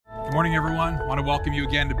Morning, everyone. I want to welcome you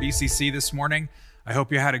again to BCC this morning. I hope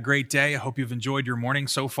you had a great day. I hope you've enjoyed your morning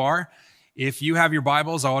so far. If you have your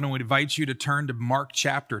Bibles, I want to invite you to turn to Mark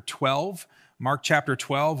chapter 12. Mark chapter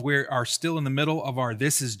 12, we are still in the middle of our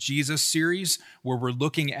This is Jesus series, where we're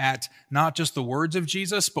looking at not just the words of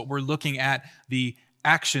Jesus, but we're looking at the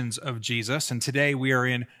actions of Jesus. And today we are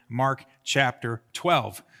in Mark chapter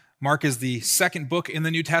 12. Mark is the second book in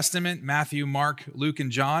the New Testament: Matthew, Mark, Luke,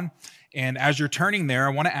 and John. And as you're turning there,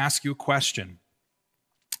 I want to ask you a question.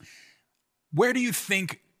 Where do you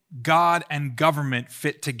think God and government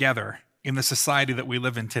fit together in the society that we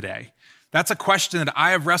live in today? That's a question that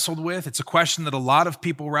I have wrestled with. It's a question that a lot of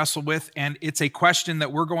people wrestle with, and it's a question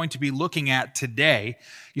that we're going to be looking at today.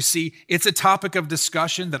 You see, it's a topic of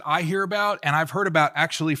discussion that I hear about, and I've heard about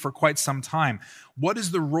actually for quite some time. What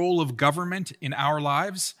is the role of government in our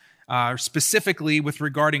lives? Specifically with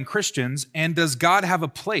regarding Christians, and does God have a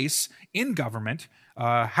place in government?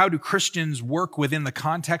 How do Christians work within the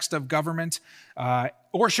context of government?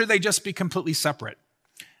 Or should they just be completely separate?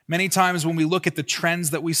 Many times when we look at the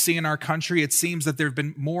trends that we see in our country, it seems that there have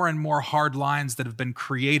been more and more hard lines that have been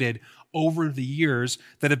created over the years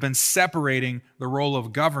that have been separating the role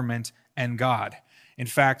of government and God. In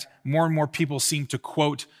fact, more and more people seem to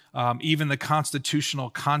quote even the constitutional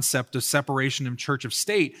concept of separation of church of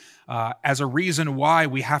state as a reason why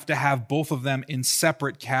we have to have both of them in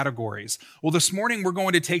separate categories. Well, this morning we're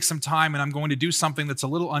going to take some time and I'm going to do something that's a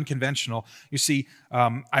little unconventional. You see,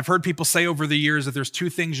 I've heard people say over the years that there's two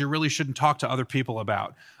things you really shouldn't talk to other people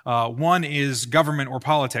about. One is government or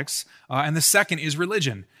politics, and the second is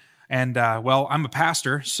religion. And, well, I'm a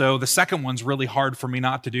pastor, so the second one's really hard for me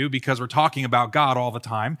not to do because we're talking about God all the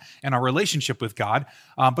time and our relationship with God.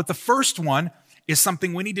 But the first one is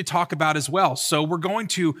something we need to talk about as well. So we're going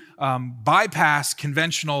to bypass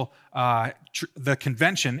the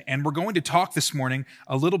convention, and we're going to talk this morning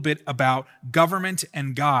a little bit about government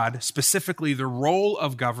and God, specifically the role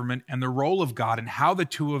of government and the role of God and how the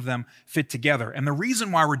two of them fit together. And the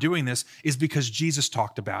reason why we're doing this is because Jesus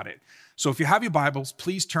talked about it. So if you have your Bibles,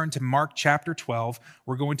 please turn to Mark chapter 12.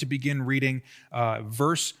 We're going to begin reading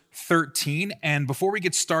verse 13. And before we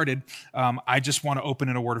get started, I just want to open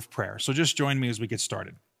in a word of prayer. So just join me as we get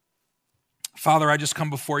started. Father, I just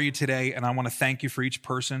come before you today, and I want to thank you for each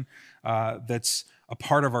person that's a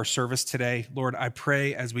part of our service today. Lord, I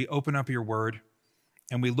pray as we open up your word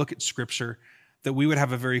and we look at Scripture, that we would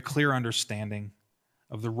have a very clear understanding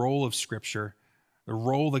of the role of Scripture, the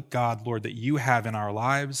role that God, Lord, that you have in our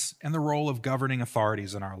lives, and the role of governing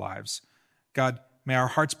authorities in our lives. God, may our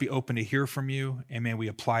hearts be open to hear from you, and may we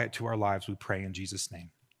apply it to our lives, we pray in Jesus'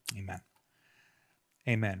 name. Amen.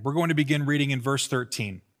 Amen. We're going to begin reading in verse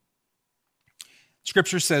 13.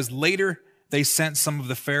 Scripture says, "Later they sent some of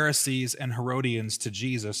the Pharisees and Herodians to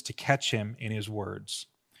Jesus to catch him in his words.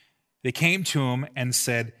 They came to him and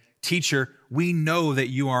said, 'Teacher, we know that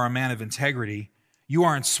you are a man of integrity. You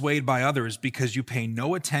aren't swayed by others because you pay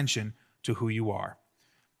no attention to who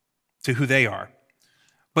they are.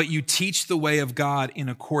 But you teach the way of God in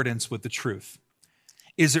accordance with the truth.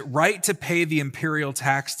 Is it right to pay the imperial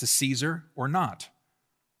tax to Caesar or not?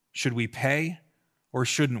 Should we pay or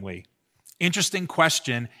shouldn't we?'" Interesting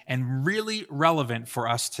question and really relevant for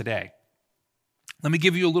us today. Let me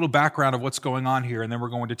give you a little background of what's going on here, and then we're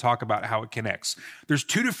going to talk about how it connects. There's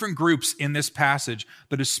two different groups in this passage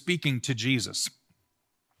that is speaking to Jesus.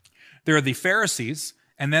 There are the Pharisees,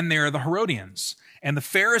 and then there are the Herodians. And the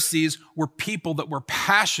Pharisees were people that were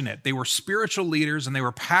passionate. They were spiritual leaders, and they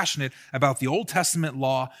were passionate about the Old Testament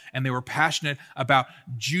law, and they were passionate about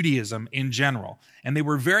Judaism in general. And they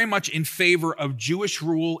were very much in favor of Jewish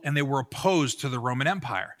rule, and they were opposed to the Roman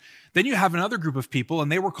Empire. Then you have another group of people,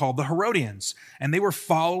 and they were called the Herodians. And they were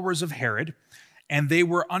followers of Herod, and they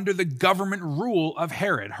were under the government rule of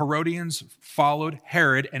Herod. Herodians followed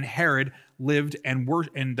Herod, and Herod lived and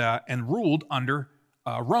ruled under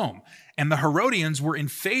Rome. And the Herodians were in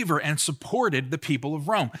favor and supported the people of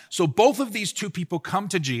Rome. So both of these two people come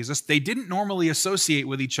to Jesus. They didn't normally associate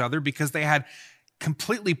with each other because they had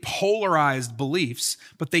completely polarized beliefs,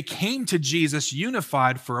 but they came to Jesus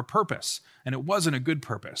unified for a purpose, and it wasn't a good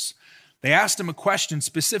purpose. They asked him a question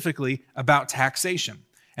specifically about taxation,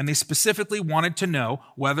 and they specifically wanted to know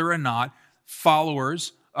whether or not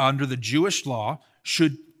followers under the Jewish law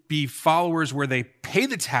should be followers where they pay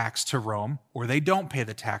the tax to Rome or they don't pay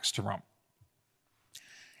the tax to Rome.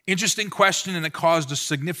 Interesting question, and it caused a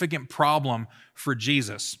significant problem for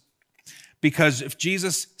Jesus. Because if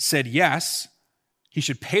Jesus said yes, he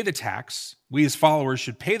should pay the tax, we as followers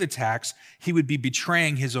should pay the tax, he would be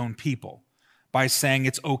betraying his own people by saying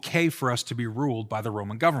it's okay for us to be ruled by the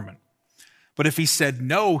Roman government. But if he said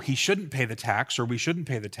no, he shouldn't pay the tax, or we shouldn't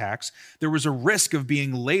pay the tax, there was a risk of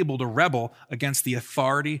being labeled a rebel against the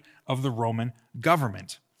authority of the Roman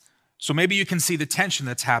government. So maybe you can see the tension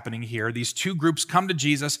that's happening here. These two groups come to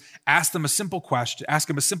Jesus, ask him a simple question,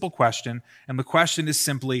 and the question is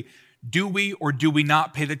simply, do we or do we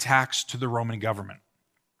not pay the tax to the Roman government?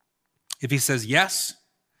 If he says yes,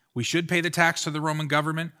 we should pay the tax to the Roman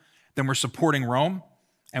government, then we're supporting Rome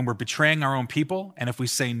and we're betraying our own people. And if we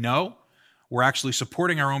say no, we're actually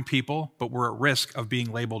supporting our own people, but we're at risk of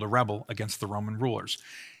being labeled a rebel against the Roman rulers.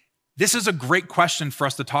 This is a great question for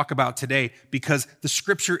us to talk about today because the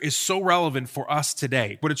scripture is so relevant for us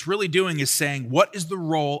today. What it's really doing is saying, what is the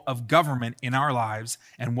role of government in our lives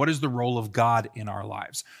and what is the role of God in our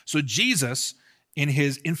lives? So Jesus, in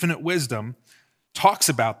his infinite wisdom, talks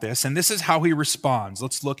about this, and this is how he responds.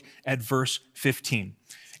 Let's look at verse 15.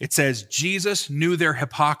 It says, Jesus knew their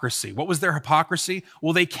hypocrisy. What was their hypocrisy?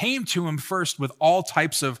 Well, they came to him first with all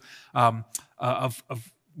types of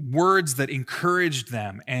words that encouraged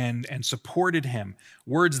them and supported him,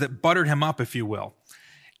 words that buttered him up, if you will.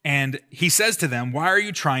 And he says to them, why are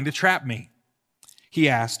you trying to trap me? He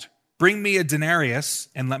asked, bring me a denarius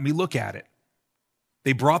and let me look at it.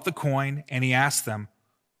 They brought the coin, and he asked them,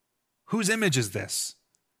 whose image is this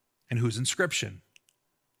and whose inscription?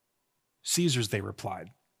 Caesar's, they replied.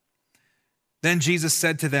 Then Jesus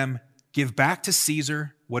said to them, give back to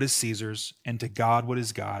Caesar what is Caesar's, and to God what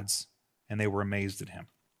is God's. And they were amazed at him.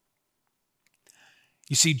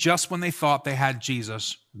 You see, just when they thought they had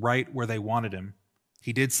Jesus right where they wanted him,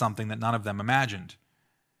 he did something that none of them imagined.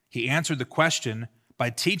 He answered the question by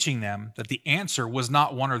teaching them that the answer was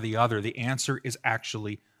not one or the other. The answer is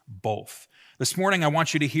actually both. This morning, I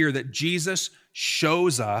want you to hear that Jesus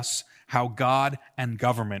shows us how God and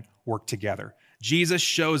government work together. Jesus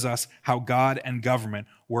shows us how God and government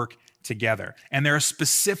work together. And there are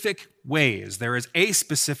specific ways, there is a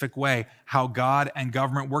specific way how God and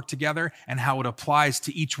government work together and how it applies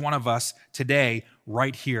to each one of us today,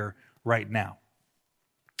 right here, right now.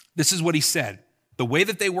 This is what he said. The way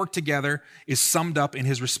that they work together is summed up in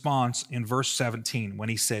his response in verse 17 when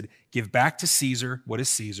he said, give back to Caesar what is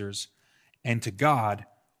Caesar's and to God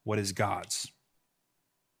what is God's.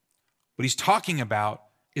 What he's talking about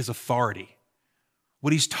is authority.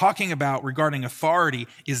 What he's talking about regarding authority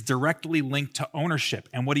is directly linked to ownership.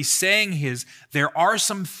 And what he's saying is there are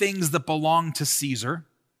some things that belong to Caesar,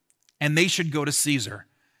 and they should go to Caesar.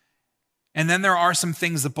 And then there are some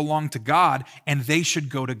things that belong to God, and they should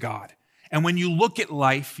go to God. And when you look at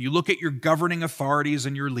life, you look at your governing authorities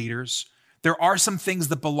and your leaders, there are some things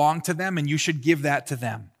that belong to them, and you should give that to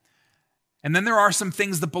them. And then there are some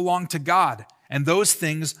things that belong to God, and those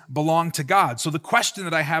things belong to God. So the question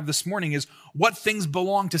that I have this morning is, what things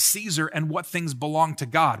belong to Caesar and what things belong to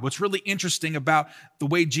God? What's really interesting about the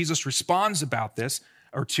way Jesus responds about this,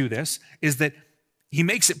 or to this, is that he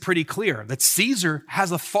makes it pretty clear that Caesar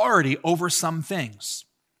has authority over some things.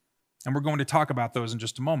 And we're going to talk about those in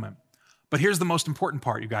just a moment. But here's the most important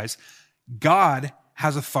part, you guys. God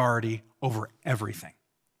has authority over everything.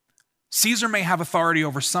 Caesar may have authority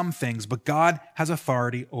over some things, but God has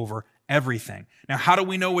authority over everything. Now, how do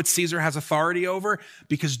we know what Caesar has authority over?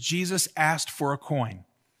 Because Jesus asked for a coin.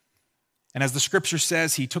 And as the scripture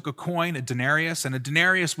says, he took a coin, a denarius, and a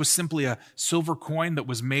denarius was simply a silver coin that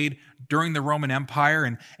was made during the Roman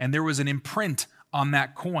Empire, and there was an imprint on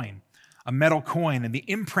that coin, a metal coin, and the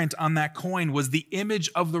imprint on that coin was the image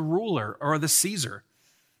of the ruler or the Caesar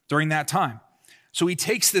during that time. So he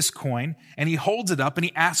takes this coin and he holds it up and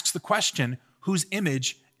he asks the question, whose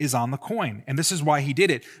image is on the coin? And this is why he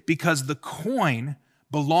did it, because the coin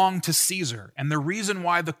belonged to Caesar. And the reason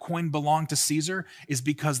why the coin belonged to Caesar is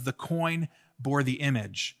because the coin bore the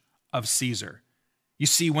image of Caesar. You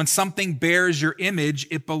see, when something bears your image,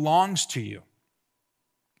 it belongs to you.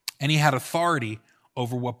 And he had authority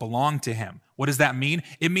over what belonged to him. What does that mean?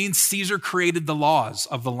 It means Caesar created the laws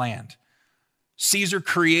of the land. Caesar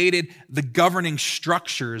created the governing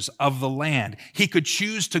structures of the land. He could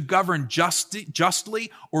choose to govern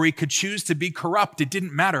justly, or he could choose to be corrupt. It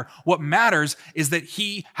didn't matter. What matters is that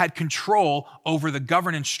he had control over the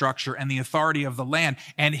governance structure and the authority of the land,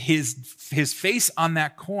 and his face on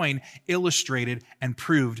that coin illustrated and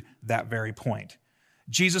proved that very point.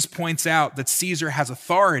 Jesus points out that Caesar has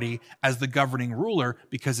authority as the governing ruler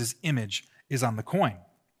because his image is on the coin.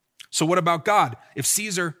 So what about God? If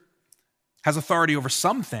Caesar has authority over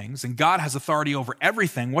some things and God has authority over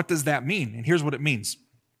everything, what does that mean? And here's what it means.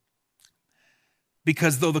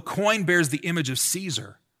 Because though the coin bears the image of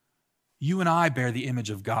Caesar, you and I bear the image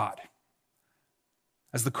of God.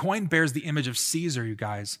 As the coin bears the image of Caesar, you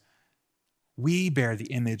guys, we bear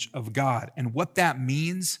the image of God. And what that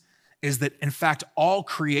means is that, in fact, all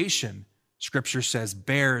creation, Scripture says,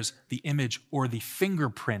 bears the image or the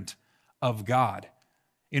fingerprint of God.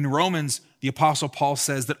 In Romans, the Apostle Paul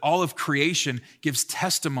says that all of creation gives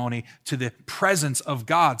testimony to the presence of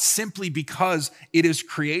God simply because it is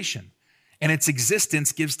creation. And its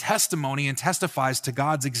existence gives testimony and testifies to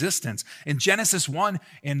God's existence. In Genesis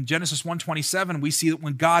 1:27, we see that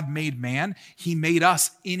when God made man, he made us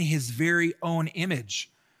in his very own image.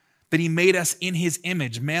 That he made us in his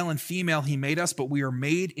image. Male and female he made us, but we are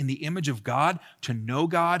made in the image of God to know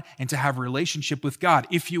God and to have a relationship with God.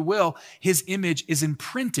 If you will, his image is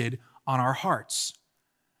imprinted on our hearts.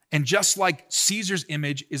 And just like Caesar's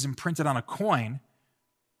image is imprinted on a coin,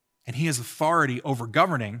 and he has authority over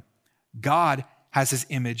governing, God has his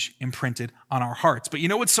image imprinted on our hearts. But you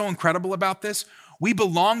know what's so incredible about this? We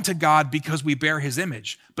belong to God because we bear his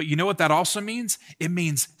image. But you know what that also means? It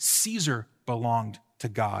means Caesar belonged to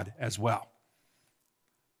God as well.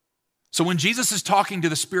 So when Jesus is talking to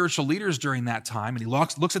the spiritual leaders during that time, and he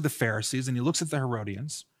looks at the Pharisees and he looks at the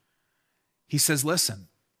Herodians, he says, listen,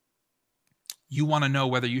 you want to know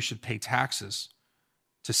whether you should pay taxes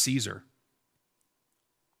to Caesar.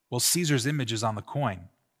 Well, Caesar's image is on the coin,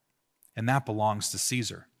 and that belongs to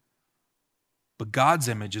Caesar. But God's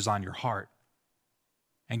image is on your heart,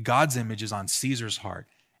 and God's image is on Caesar's heart,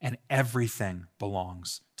 and everything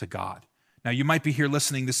belongs to God. Now, you might be here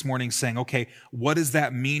listening this morning saying, okay, what does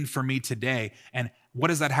that mean for me today? And what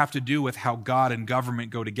does that have to do with how God and government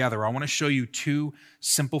go together? I want to show you two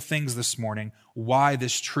simple things this morning, why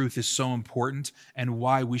this truth is so important and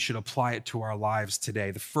why we should apply it to our lives today.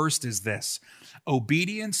 The first is this: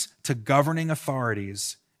 obedience to governing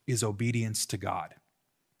authorities is obedience to God.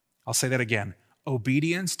 I'll say that again.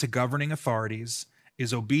 Obedience to governing authorities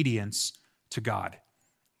is obedience to God.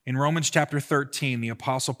 In Romans chapter 13, the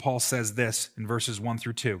Apostle Paul says this in verses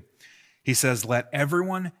 1-2. He says, "Let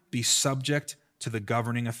everyone be subject to the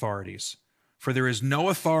governing authorities, for there is no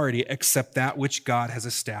authority except that which God has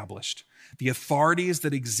established. The authorities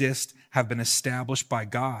that exist have been established by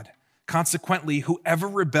God. Consequently, whoever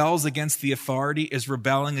rebels against the authority is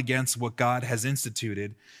rebelling against what God has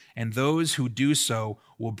instituted, and those who do so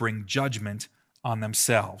will bring judgment on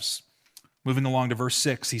themselves." Moving along to verse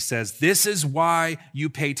 6, he says, "This is why you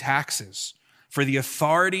pay taxes, for the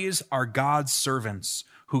authorities are God's servants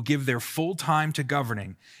who give their full time to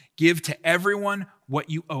governing. Give to everyone what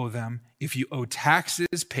you owe them. If you owe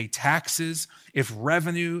taxes, pay taxes. If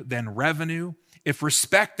revenue, then revenue. If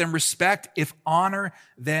respect, then respect. If honor,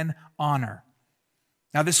 then honor."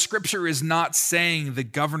 Now, this scripture is not saying the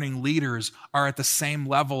governing leaders are at the same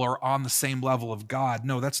level or on the same level of God.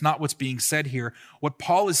 No, that's not what's being said here. What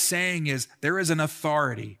Paul is saying is there is an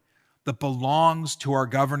authority that belongs to our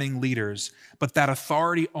governing leaders, but that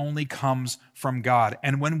authority only comes from God.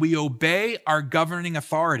 And when we obey our governing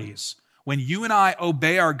authorities, when you and I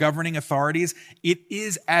obey our governing authorities, it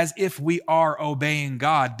is as if we are obeying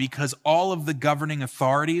God, because all of the governing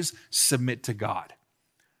authorities submit to God.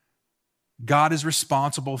 God is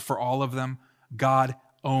responsible for all of them. God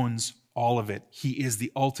owns all of it. He is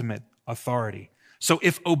the ultimate authority. So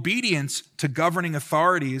if obedience to governing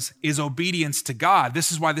authorities is obedience to God,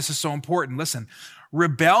 this is why this is so important. Listen,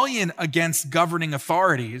 rebellion against governing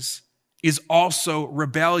authorities is also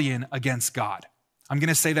rebellion against God. I'm going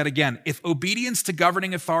to say that again. If obedience to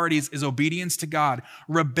governing authorities is obedience to God,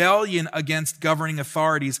 rebellion against governing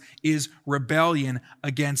authorities is rebellion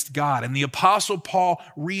against God. And the Apostle Paul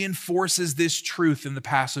reinforces this truth in the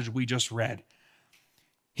passage we just read.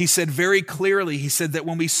 He said very clearly, he said that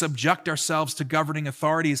when we subject ourselves to governing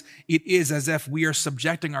authorities, it is as if we are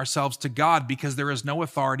subjecting ourselves to God, because there is no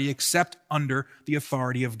authority except under the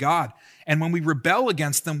authority of God. And when we rebel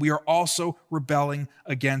against them, we are also rebelling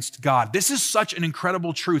against God. This is such an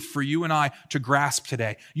incredible truth for you and I to grasp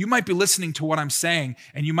today. You might be listening to what I'm saying,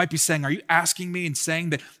 and you might be saying, are you asking me and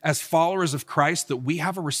saying that as followers of Christ, that we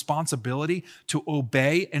have a responsibility to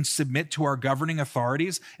obey and submit to our governing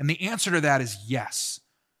authorities? And the answer to that is yes.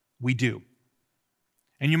 We do.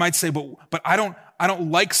 And you might say, but I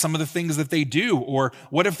don't like some of the things that they do, or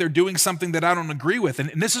what if they're doing something that I don't agree with?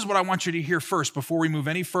 And this is what I want you to hear first before we move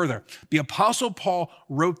any further. The Apostle Paul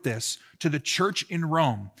wrote this to the church in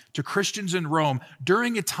Rome, to Christians in Rome,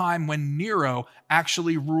 during a time when Nero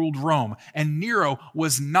actually ruled Rome. And Nero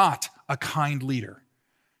was not a kind leader.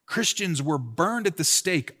 Christians were burned at the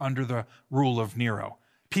stake under the rule of Nero.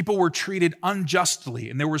 People were treated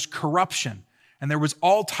unjustly, and there was corruption. And there was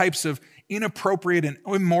all types of inappropriate and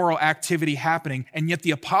immoral activity happening. And yet the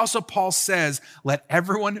Apostle Paul says, let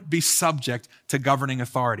everyone be subject to governing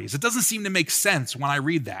authorities. It doesn't seem to make sense when I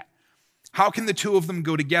read that. How can the two of them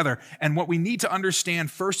go together? And what we need to understand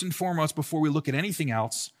first and foremost before we look at anything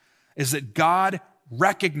else is that God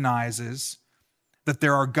recognizes that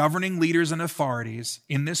there are governing leaders and authorities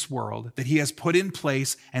in this world that he has put in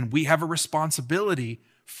place, and we have a responsibility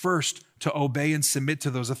first to obey and submit to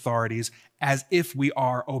those authorities as if we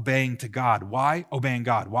are obeying to God. Why? Obeying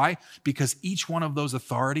God. Why? Because each one of those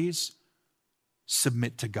authorities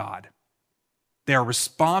submit to God. They are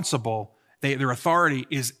responsible. Their authority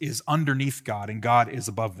is underneath God, and God is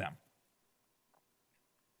above them.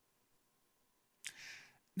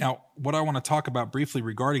 Now, what I want to talk about briefly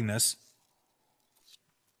regarding this,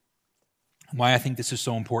 why I think this is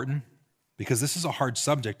so important, because this is a hard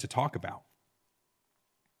subject to talk about.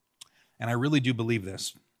 And I really do believe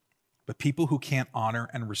this. But people who can't honor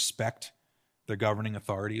and respect their governing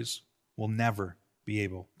authorities will never be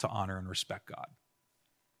able to honor and respect God.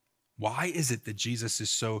 Why is it that Jesus is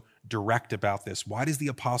so direct about this? Why does the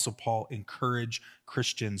Apostle Paul encourage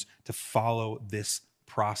Christians to follow this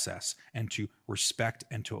process and to respect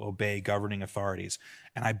and to obey governing authorities?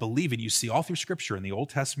 And I believe, and you see all through Scripture in the Old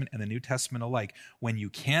Testament and the New Testament alike, when you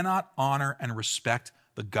cannot honor and respect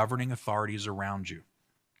the governing authorities around you,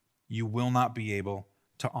 you will not be able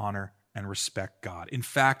to honor and respect God. In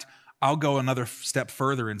fact, I'll go another step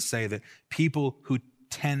further and say that people who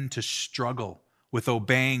tend to struggle with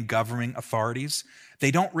obeying governing authorities,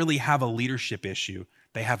 they don't really have a leadership issue,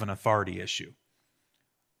 they have an authority issue.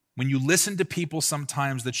 When you listen to people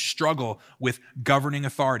sometimes that struggle with governing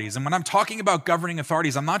authorities, and when I'm talking about governing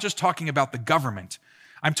authorities, I'm not just talking about the government.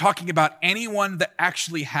 I'm talking about anyone that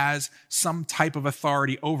actually has some type of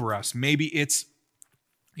authority over us. Maybe it's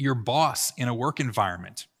your boss in a work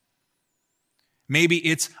environment. Maybe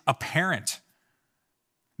it's a parent.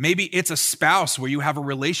 Maybe it's a spouse where you have a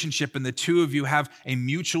relationship and the two of you have a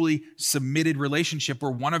mutually submitted relationship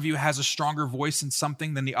where one of you has a stronger voice in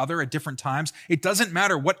something than the other at different times. It doesn't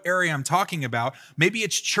matter what area I'm talking about. Maybe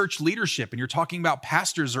it's church leadership and you're talking about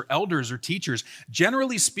pastors or elders or teachers.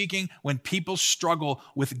 Generally speaking, when people struggle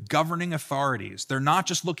with governing authorities, they're not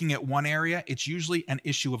just looking at one area. It's usually an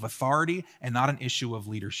issue of authority and not an issue of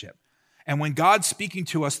leadership. And when God's speaking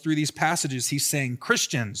to us through these passages, he's saying,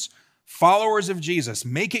 Christians, followers of Jesus,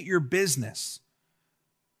 make it your business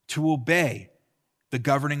to obey the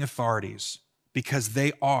governing authorities because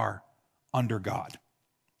they are under God.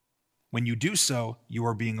 When you do so, you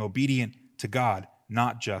are being obedient to God,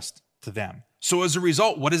 not just to them. So as a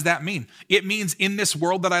result, what does that mean? It means in this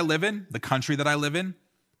world that I live in, the country that I live in,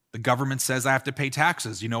 the government says I have to pay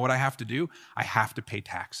taxes. You know what I have to do? I have to pay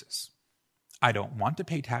taxes. I don't want to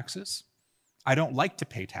pay taxes. I don't like to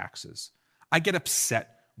pay taxes. I get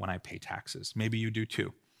upset when I pay taxes. Maybe you do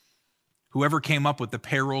too. Whoever came up with the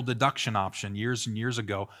payroll deduction option years and years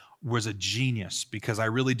ago was a genius, because I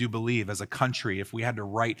really do believe as a country, if we had to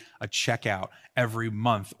write a check out every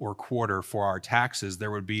month or quarter for our taxes,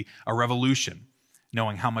 there would be a revolution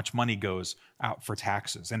knowing how much money goes out for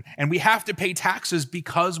taxes. And we have to pay taxes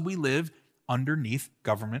because we live underneath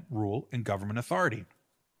government rule and government authority.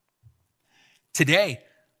 Today,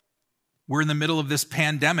 we're in the middle of this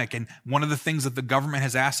pandemic, and one of the things that the government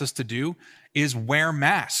has asked us to do is wear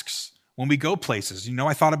masks when we go places. You know,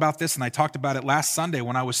 I thought about this, and I talked about it last Sunday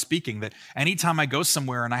when I was speaking, that anytime I go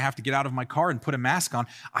somewhere and I have to get out of my car and put a mask on,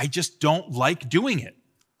 I just don't like doing it.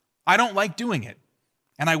 I don't like doing it,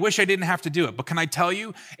 and I wish I didn't have to do it. But can I tell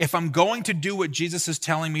you, if I'm going to do what Jesus is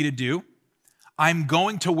telling me to do, I'm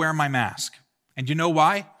going to wear my mask. And you know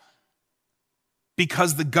why?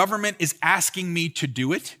 Because the government is asking me to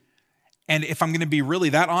do it. And if I'm going to be really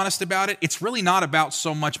that honest about it, it's really not about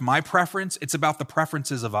so much my preference, it's about the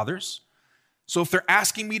preferences of others. So if they're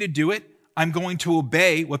asking me to do it, I'm going to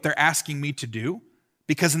obey what they're asking me to do,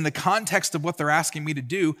 because in the context of what they're asking me to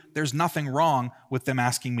do, there's nothing wrong with them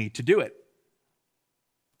asking me to do it.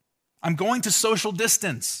 I'm going to social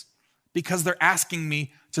distance because they're asking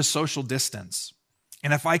me to social distance.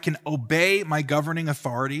 And if I can obey my governing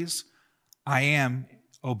authorities, I am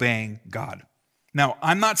obeying God. Now,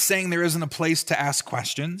 I'm not saying there isn't a place to ask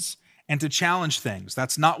questions and to challenge things.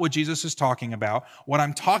 That's not what Jesus is talking about. What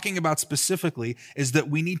I'm talking about specifically is that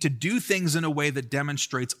we need to do things in a way that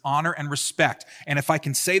demonstrates honor and respect. And if I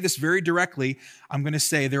can say this very directly, I'm going to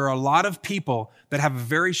say there are a lot of people that have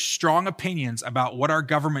very strong opinions about what our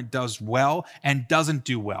government does well and doesn't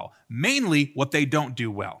do well, mainly what they don't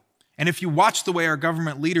do well. And if you watch the way our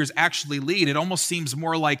government leaders actually lead, it almost seems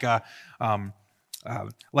more like a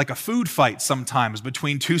food fight sometimes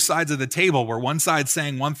between two sides of the table, where one side's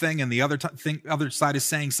saying one thing and the other side is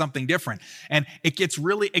saying something different. And it gets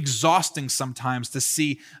really exhausting sometimes to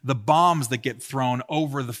see the bombs that get thrown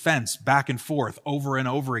over the fence back and forth over and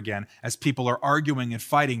over again as people are arguing and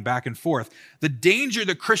fighting back and forth. The danger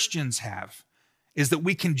that Christians have is that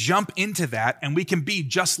we can jump into that and we can be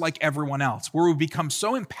just like everyone else, where we become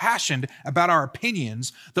so impassioned about our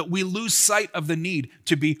opinions that we lose sight of the need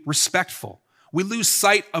to be respectful. We lose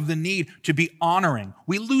sight of the need to be honoring.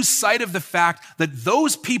 We lose sight of the fact that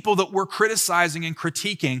those people that we're criticizing and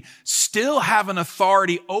critiquing still have an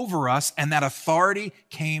authority over us, and that authority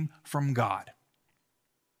came from God.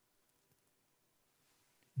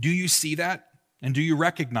 Do you see that? And do you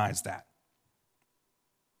recognize that?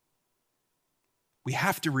 We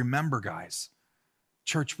have to remember, guys,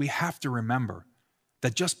 church, we have to remember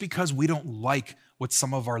that just because we don't like what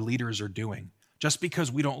some of our leaders are doing, just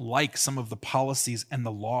because we don't like some of the policies and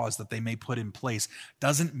the laws that they may put in place,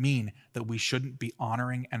 doesn't mean that we shouldn't be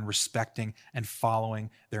honoring and respecting and following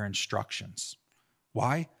their instructions.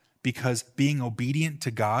 Why? Because being obedient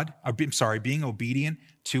to God, being obedient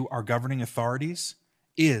to our governing authorities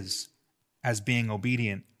is as being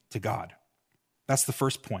obedient to God. That's the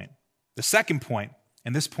first point. The second point,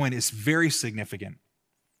 and this point is very significant,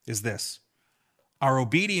 is this. Our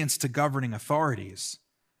obedience to governing authorities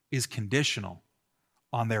is conditional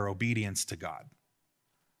on their obedience to God.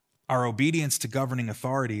 Our obedience to governing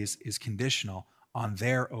authorities is conditional on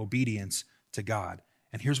their obedience to God.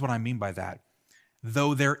 And here's what I mean by that.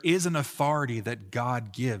 Though there is an authority that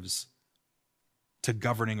God gives to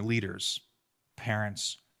governing leaders,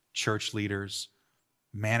 parents, church leaders,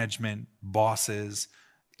 management, bosses,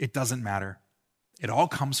 it doesn't matter. It all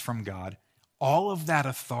comes from God. All of that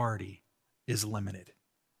authority is limited.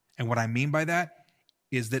 And what I mean by that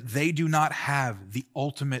is that they do not have the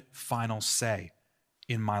ultimate final say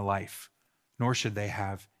in my life, nor should they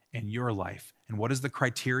have in your life. And what is the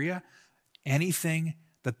criteria? Anything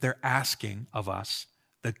that they're asking of us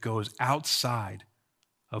that goes outside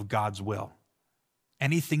of God's will,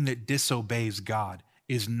 anything that disobeys God,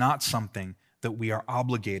 is not something that we are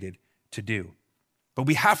obligated to do. But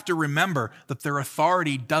we have to remember that their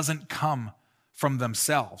authority doesn't come from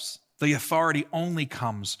themselves. The authority only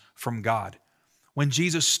comes from God. When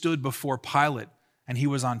Jesus stood before Pilate and he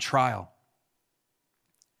was on trial,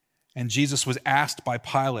 and Jesus was asked by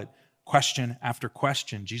Pilate question after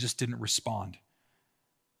question, Jesus didn't respond.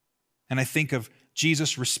 And I think of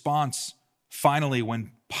Jesus' response finally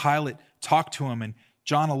when Pilate talked to him in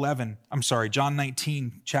John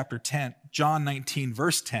 19,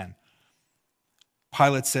 verse 10.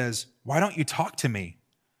 Pilate says, "Why don't you talk to me?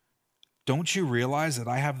 Don't you realize that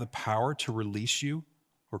I have the power to release you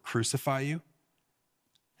or crucify you?"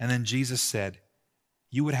 And then Jesus said,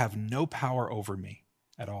 "You would have no power over me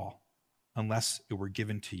at all unless it were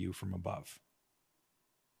given to you from above."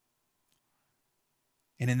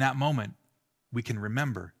 And in that moment, we can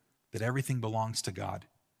remember that everything belongs to God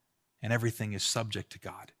and everything is subject to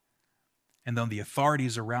God. And though the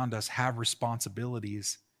authorities around us have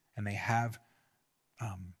responsibilities and they have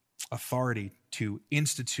authority to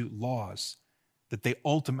institute laws, that they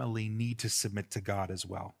ultimately need to submit to God as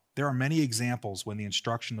well. There are many examples when the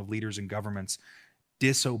instruction of leaders and governments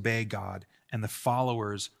disobey God, and the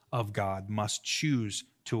followers of God must choose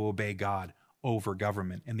to obey God over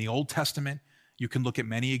government. In the Old Testament, you can look at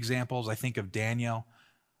many examples. I think of Daniel,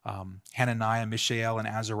 Hananiah, Mishael, and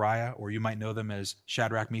Azariah, or you might know them as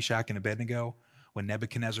Shadrach, Meshach, and Abednego, when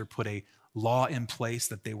Nebuchadnezzar put a law in place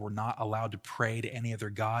that they were not allowed to pray to any other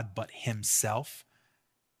god but himself.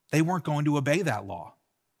 They weren't going to obey that law.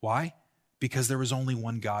 Why? Because there was only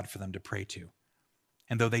one God for them to pray to.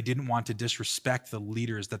 And though they didn't want to disrespect the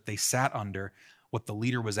leaders that they sat under, what the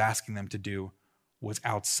leader was asking them to do was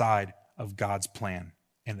outside of God's plan,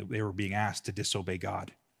 and they were being asked to disobey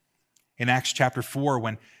God. In Acts chapter 4,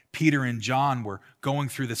 when Peter and John were going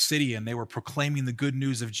through the city and they were proclaiming the good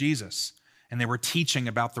news of Jesus, and they were teaching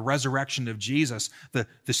about the resurrection of Jesus,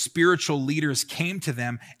 the spiritual leaders came to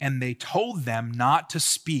them and they told them not to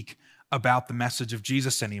speak about the message of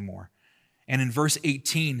Jesus anymore. And in verse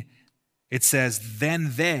 18, it says,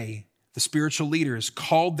 "Then they, the spiritual leaders,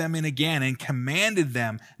 called them in again and commanded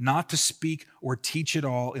them not to speak or teach at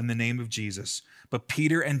all in the name of Jesus. But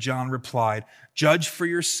Peter and John replied, 'Judge for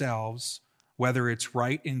yourselves whether it's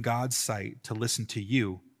right in God's sight to listen to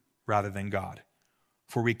you rather than God.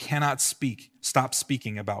 For we cannot stop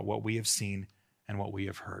speaking about what we have seen and what we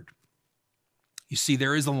have heard.'" You see,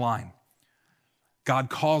 there is a line. God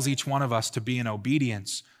calls each one of us to be in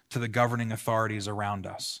obedience to the governing authorities around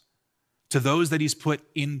us, to those that he's put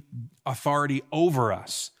in authority over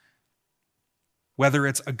us, whether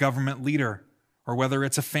it's a government leader or whether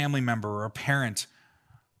it's a family member or a parent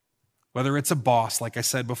Whether it's a boss, like I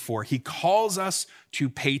said before, he calls us to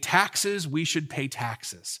pay taxes, we should pay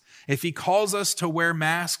taxes. If he calls us to wear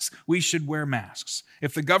masks, we should wear masks.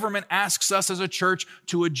 If the government asks us as a church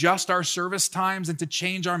to adjust our service times and to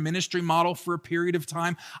change our ministry model for a period of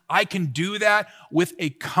time, I can do that with a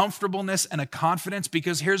comfortableness and a confidence,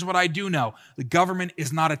 because here's what I do know. The government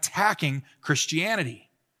is not attacking Christianity.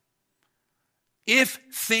 If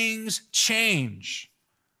things change,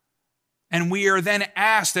 and we are then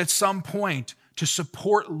asked at some point to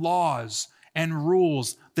support laws and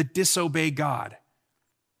rules that disobey God,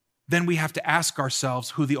 then we have to ask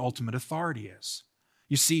ourselves who the ultimate authority is.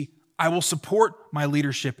 You see, I will support my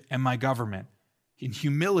leadership and my government in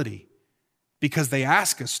humility because they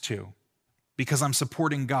ask us to, because I'm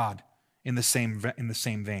supporting God in the same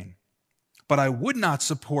vein. But I would not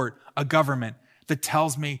support a government that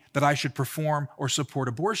tells me that I should perform or support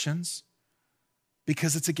abortions,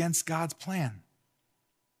 because it's against God's plan.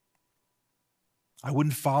 I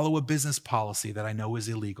wouldn't follow a business policy that I know is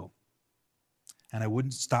illegal. And I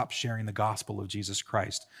wouldn't stop sharing the gospel of Jesus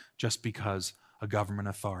Christ just because a government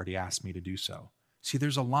authority asked me to do so. See,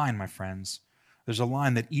 there's a line, my friends. There's a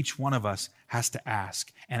line that each one of us has to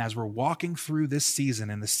ask. And as we're walking through this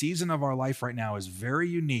season, and the season of our life right now is very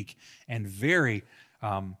unique and very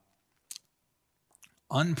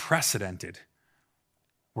unprecedented,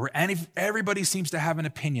 where everybody seems to have an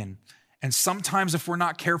opinion. And sometimes, if we're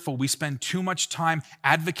not careful, we spend too much time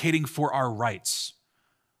advocating for our rights,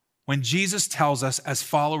 when Jesus tells us as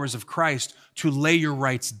followers of Christ to lay your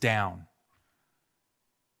rights down.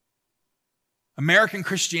 American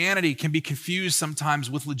Christianity can be confused sometimes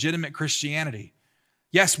with legitimate Christianity.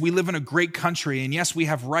 Yes, we live in a great country, and yes, we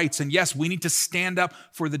have rights, and yes, we need to stand up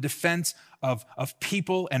for the defense of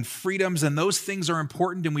people and freedoms, and those things are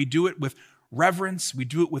important, and we do it with reverence, we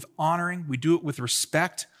do it with honoring, we do it with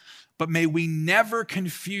respect, but may we never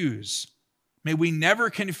confuse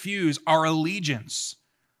our allegiance.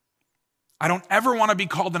 I don't ever want to be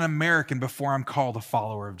called an American before I'm called a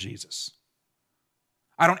follower of Jesus.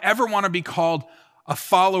 I don't ever want to be called a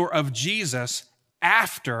follower of Jesus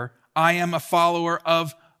after I am a follower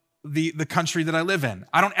of the country that I live in.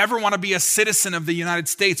 I don't ever want to be a citizen of the United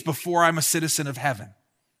States before I'm a citizen of heaven.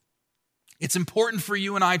 It's important for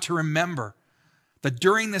you and I to remember that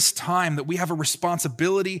during this time that we have a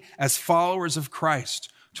responsibility as followers of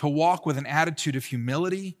Christ to walk with an attitude of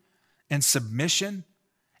humility and submission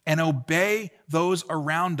and obey those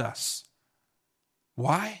around us.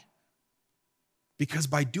 Why? Because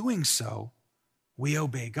by doing so, we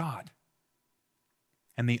obey God.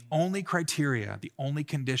 And the only criteria, the only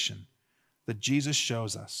condition that Jesus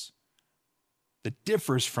shows us that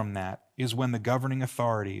differs from that is when the governing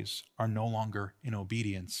authorities are no longer in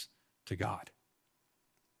obedience to God.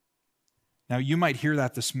 Now, you might hear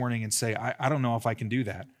that this morning and say, I don't know if I can do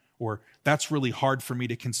that, or that's really hard for me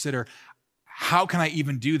to consider. How can I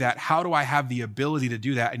even do that? How do I have the ability to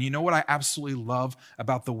do that? And you know what I absolutely love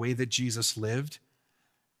about the way that Jesus lived?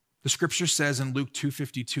 The scripture says in Luke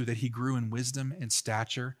 2:52 that he grew in wisdom and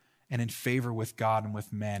stature and in favor with God and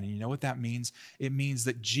with men. And you know what that means? It means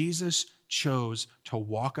that Jesus chose to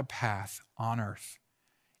walk a path on earth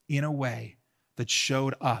in a way that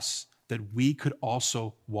showed us that we could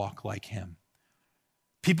also walk like him.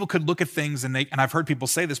 People could look at things and I've heard people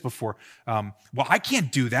say this before, well, I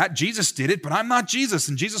can't do that. Jesus did it, but I'm not Jesus,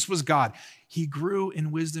 and Jesus was God. He grew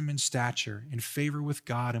in wisdom and stature, in favor with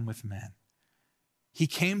God and with men. He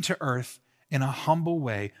came to earth in a humble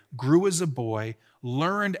way, grew as a boy,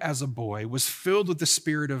 learned as a boy, was filled with the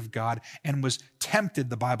Spirit of God, and was tempted,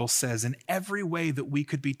 the Bible says, in every way that we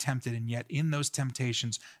could be tempted, and yet in those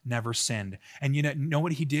temptations never sinned. And you know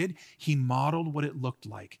what he did? He modeled what it looked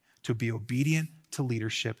like to be obedient to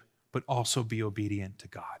leadership, but also be obedient to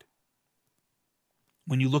God.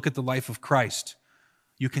 When you look at the life of Christ,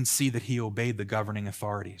 you can see that he obeyed the governing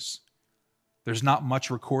authorities. There's not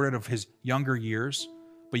much recorded of his younger years,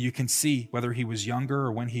 but you can see whether he was younger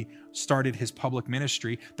or when he started his public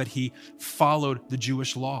ministry that he followed the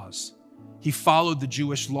Jewish laws. He followed the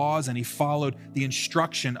Jewish laws and he followed the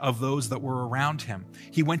instruction of those that were around him.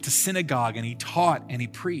 He went to synagogue and he taught and he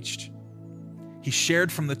preached. He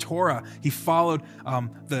shared from the Torah. He followed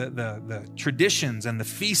the traditions and the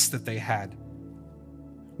feasts that they had.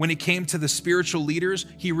 When it came to the spiritual leaders,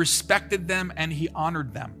 he respected them and he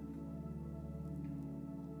honored them.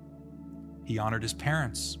 He honored his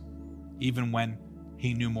parents, even when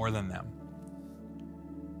he knew more than them.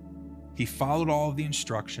 He followed all of the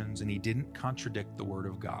instructions and he didn't contradict the word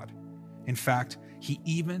of God. In fact, he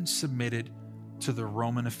even submitted to the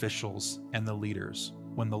Roman officials and the leaders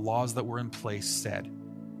when the laws that were in place said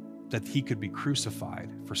that he could be crucified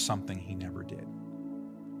for something he never did.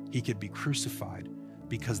 He could be crucified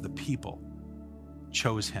because the people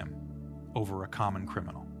chose him over a common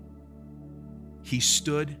criminal. He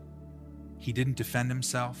stood, he didn't defend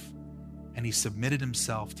himself, and he submitted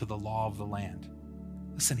himself to the law of the land.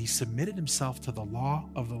 Listen, he submitted himself to the law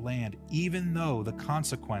of the land, even though the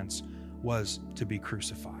consequence was to be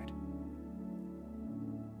crucified.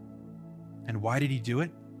 And why did he do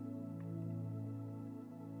it?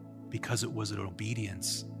 Because it was an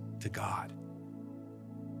obedience to God.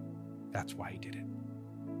 That's why he did it.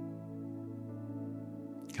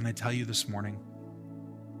 Can I tell you this morning?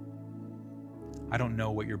 I don't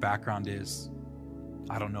know what your background is.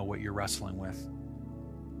 I don't know what you're wrestling with.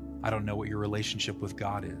 I don't know what your relationship with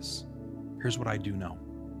God is. Here's what I do know.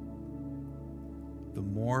 The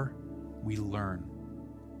more we learn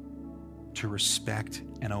to respect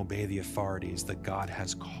and obey the authorities that God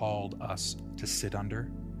has called us to sit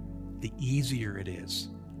under, the easier it is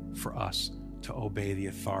for us to obey the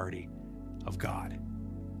authority of God.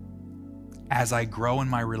 As I grow in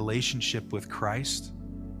my relationship with Christ,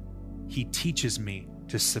 he teaches me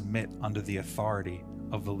to submit under the authority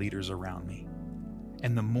of the leaders around me.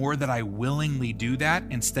 And the more that I willingly do that,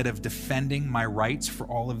 instead of defending my rights for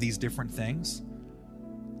all of these different things,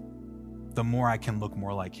 the more I can look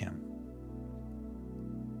more like him.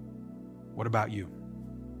 What about you?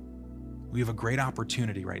 We have a great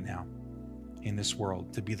opportunity right now in this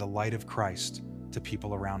world to be the light of Christ to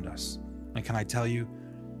people around us. And can I tell you,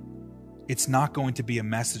 it's not going to be a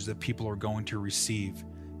message that people are going to receive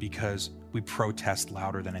because we protest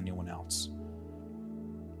louder than anyone else,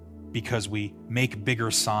 because we make bigger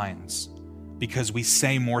signs, because we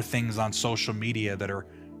say more things on social media that are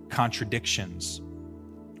contradictions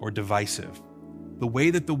or divisive. The way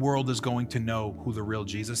that the world is going to know who the real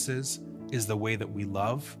Jesus is the way that we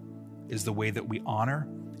love, is the way that we honor,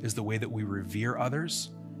 is the way that we revere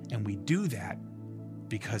others. And we do that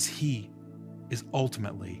because he is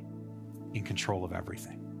ultimately in control of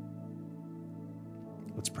everything.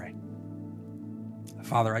 Let's pray.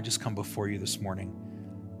 Father, I just come before you this morning,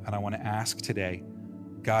 and I want to ask today,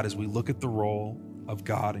 God, as we look at the role of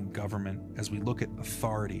God in government, as we look at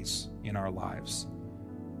authorities in our lives,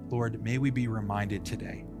 Lord, may we be reminded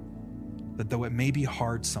today that though it may be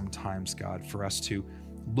hard sometimes, God, for us to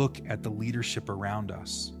look at the leadership around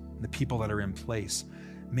us, the people that are in place,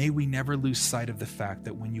 may we never lose sight of the fact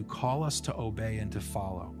that when you call us to obey and to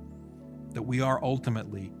follow, that we are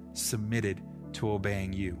ultimately submitted to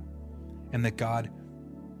obeying you. And that God,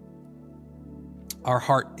 our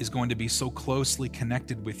heart is going to be so closely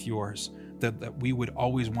connected with yours that we would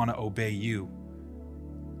always want to obey you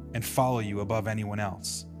and follow you above anyone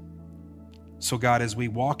else. So God, as we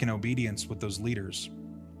walk in obedience with those leaders,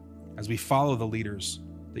 as we follow the leaders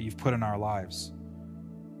that you've put in our lives,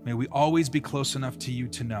 may we always be close enough to you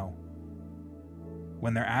to know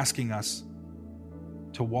when they're asking us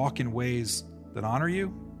to walk in ways that honor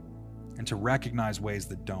you and to recognize ways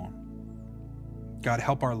that don't. God,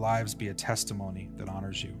 help our lives be a testimony that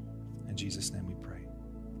honors you. In Jesus' name we pray.